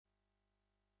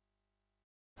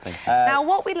Now,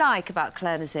 what we like about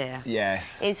Claire Nazir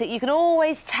is that you can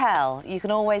always tell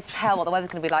what the weather's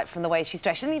going to be like from the way she's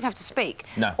dressed. She doesn't even have to speak.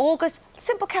 No. August,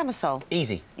 simple camisole.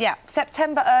 Easy. Yeah.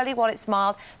 September, early while it's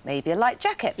mild, maybe a light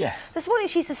jacket. Yes. This morning,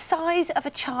 she's the size of a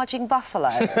charging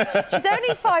buffalo. She's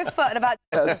only 5 foot and about...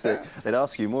 Fantastic. They'd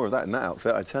ask you more of that in that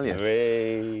outfit, I tell you. Do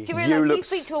you realise you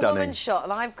speak to a woman's shot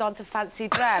and I've gone to fancy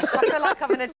dress? I feel like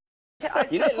I'm in a...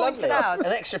 You look lovely.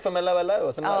 An extra from a lower low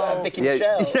or something like that. Vicky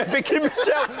Michelle. Yeah, Vicky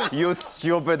Michelle. You're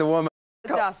stupid, woman.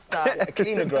 Duster. A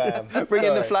cleanogram. Bring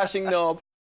in the flashing knob.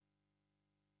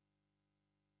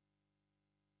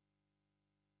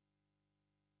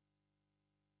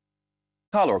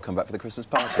 Carla will come back for the Christmas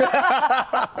party.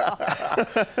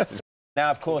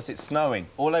 Now, of course, it's snowing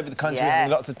all over the country. Yes.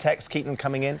 Lots of texts keep them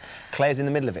coming in. Claire's in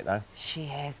the middle of it, though. She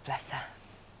is, bless her.